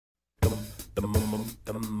I'm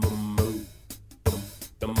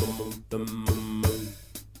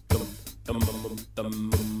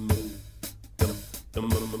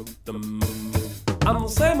the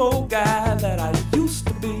same old guy that I used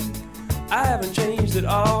to be. I haven't changed at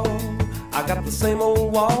all. I got the same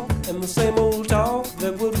old walk and the same old talk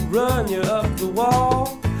that would run you up the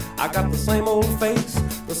wall. I got the same old face,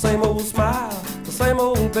 the same old smile, the same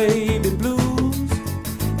old baby blues.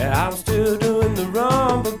 And I'm still doing the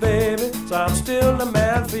rumba, baby, so I'm still the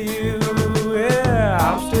man for you. Yeah,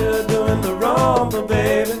 I'm still doing the rumba,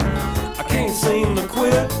 baby. I can't seem to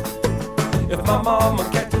quit. If my mama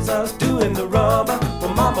catches us doing the rumba,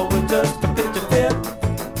 well, mama would just pitch a fit.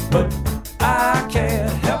 But I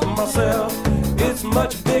can't help myself, it's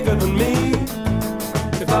much bigger than me.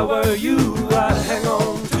 If I were you, I'd hang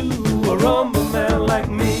on to a rumba man like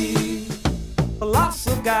me. Lots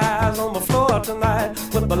of guys on the floor tonight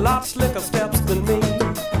with a lot slicker steps than me.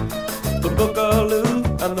 The boogaloo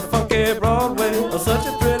and the funky Broadway are such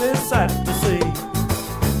a pretty sight to see.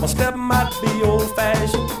 My step might be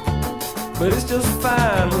old-fashioned, but it's just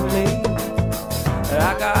fine with me. And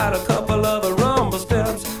I got a couple of the rumba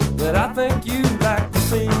steps that I think you'd like to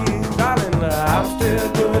see. Darling, I'm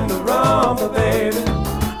still doing the rumba, baby.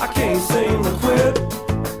 I can't seem to quit.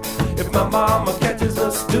 If my mama catches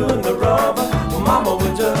us doing the rumba, well, mama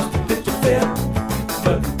would just pitch a fit.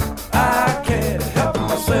 But I can't help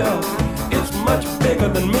myself, it's much bigger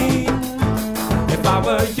than me. If I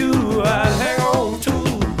were you, I'd hang on to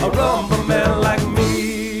a rumba man like me.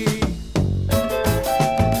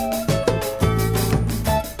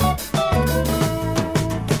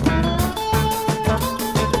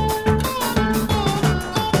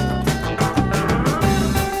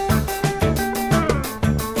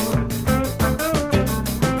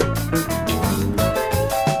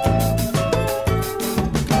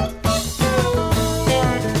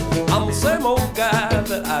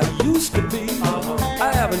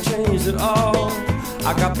 At all.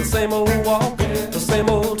 I got the same old walk, the same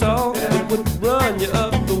old talk that would run you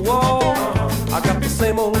up the wall. I got the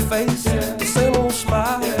same old face, the same old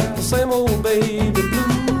smile, the same old baby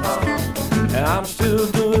blues. And I'm still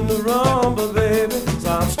doing the rumba, baby, so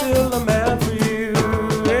I'm still the man for you.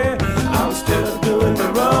 Yeah, I'm still doing the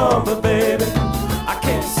rumba, baby. I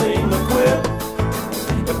can't seem to quit.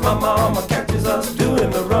 If my mama catches us doing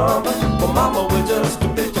the rumba, well, mama would just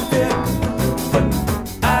pitch a fit. But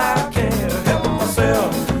I can't help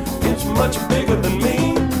myself, it's much bigger than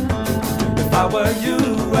me. If I were you,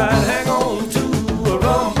 I'd hang on to a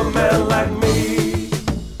rumba man like me.